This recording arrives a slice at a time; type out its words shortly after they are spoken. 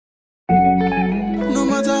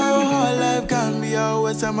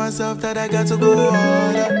always tell myself that I got to go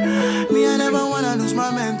harder. Me, I never wanna lose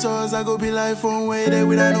my mentors. I go be like phone waiting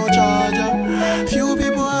without no charger. Few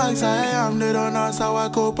people ask how I am, they don't ask how I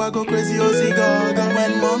cope. I go crazy, oh, see gaga.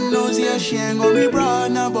 When mom knows, yeah, she ain't gonna be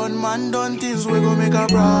proud now, but man done things we gon' make her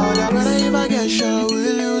brother. Brother, if I get shot,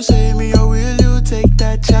 will you save me or will you take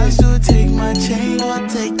that chance to take my chain? Or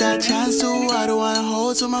take that chance to, I don't wanna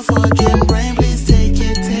hold to my fucking brain. Please take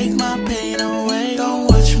it, take my pain away. Don't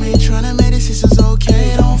watch me tryna make decisions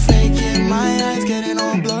okay. Don't fake it, my eyes getting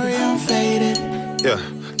all blurry, I'm faded.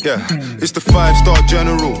 Yeah, it's the 5-star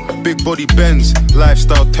general. Big body Benz,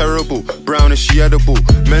 lifestyle terrible. Brownish edible.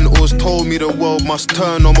 Mentors told me the world must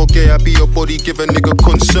turn. No more gay, I be your body, give a nigga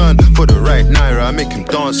concern. For the right naira, I make him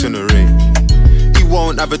dance in the rain.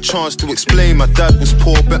 Won't have a chance to explain. My dad was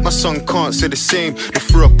poor, bet my son can't say the same. They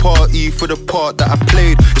threw a party for the part that I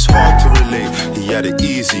played. It's hard to relate, he had it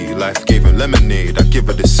easy. Life gave him lemonade, I give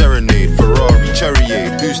her the serenade. Ferrari,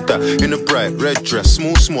 Cherryade, who's that? In a bright red dress,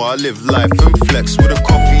 small, I live life and flex. With a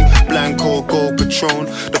coffee, Blanco, gold Patron.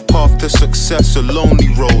 The path to success, a lonely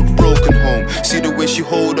road, broken home. See the way she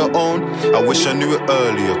hold her own? I wish I knew it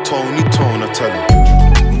earlier, Tony Tone, I tell you.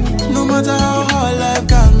 No matter how hard life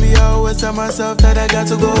can be, I always tell myself that I got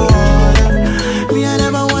to go harder. Me, I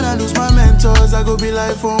never wanna lose my mentors. I go be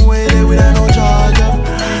like phone waiting without no charger.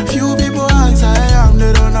 Few people ask how I am,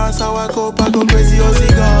 they don't ask how I cope. I go crazy, oh, see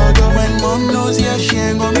gaga. When mom knows, yeah, she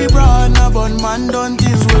ain't gonna be proud now, but man done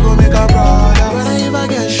things we gon' make her brother. Brother, if I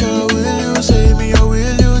get shot, will you save me or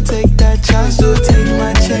will you take that chance to take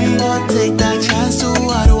my chain? Or take that chance to,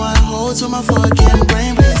 I don't wanna hold to my fucking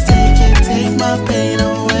brain. Please take it, take my pain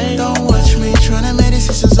away. Don't watch me tryna make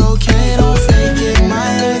decisions okay. Don't fake it, my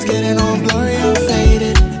eyes getting all blurry, I'm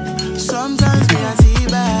faded. Sometimes me I see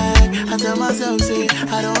back, I tell myself say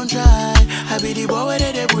I don't try. I be the boy where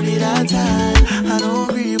they put it that time. I don't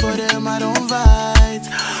agree for them, I don't fight.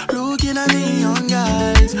 Looking at me young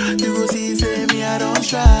guys, you go see say me I don't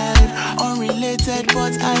strive. Unrelated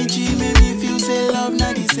but IG make me feel say love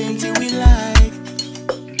not the same